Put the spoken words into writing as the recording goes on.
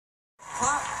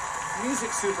pop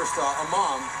music superstar, a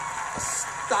mom, a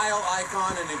style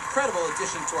icon, an incredible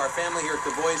addition to our family here at The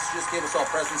Voice. She just gave us all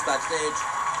presents backstage.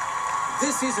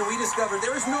 This season, we discovered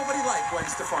there is nobody like Gwen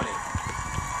Stefani.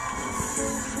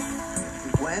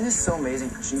 Gwen is so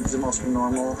amazing. She's the most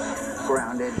normal,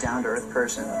 grounded, down-to-earth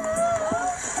person.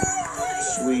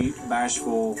 Sweet,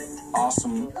 bashful,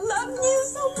 awesome. I love you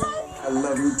so much. I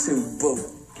love you too, boo.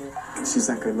 She's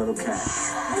like a little cat.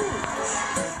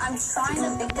 I'm trying to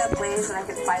think of ways that I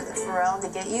could fight with Pharrell to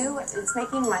get you. It's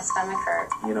making my stomach hurt.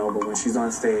 You know, but when she's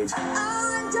on stage,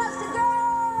 I'm just a girl.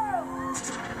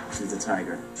 she's a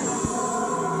tiger.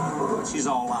 She's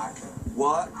all like,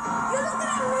 what? You're looking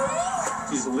at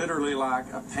me? She's literally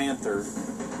like a panther,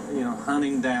 you know,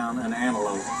 hunting down an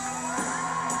antelope.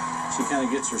 She kind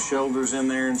of gets her shoulders in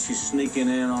there and she's sneaking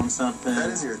in on something. That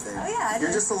is your thing. Oh, yeah.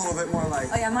 You're just a little bit more like...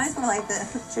 Oh, yeah, mine's more like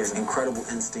this. She has incredible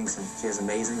instincts and she has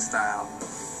amazing style.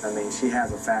 I mean, she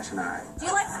has a fashion eye. Do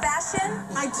you like fashion?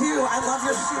 I do. I love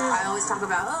your shoes. I always talk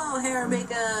about, hair,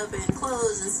 makeup, and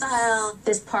clothes and style.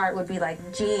 This part would be like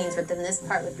jeans, but then this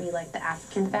part would be like the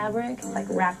African fabric, like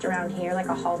wrapped around here like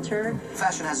a halter.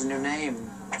 Fashion has a new name.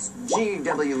 It's Gwen.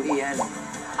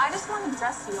 I just want to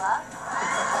dress you up.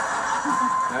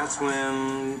 That's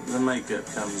when the makeup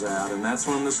comes out, and that's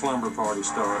when the slumber party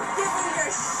starts. Give me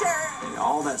your shirt. And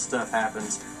all that stuff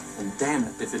happens, and damn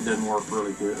it if it doesn't work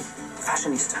really good.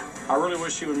 Fashionista. I really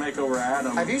wish she would make over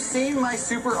Adam. Have you seen my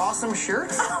super awesome shirt?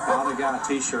 Buy the guy a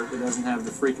t-shirt that doesn't have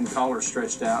the freaking collar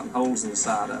stretched out and holes in the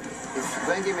side of it. If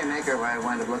Gwen gave me makeup where I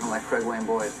wind up looking like Craig Wayne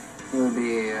Boyd, it would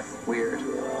be weird.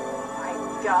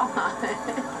 Oh, my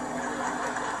God.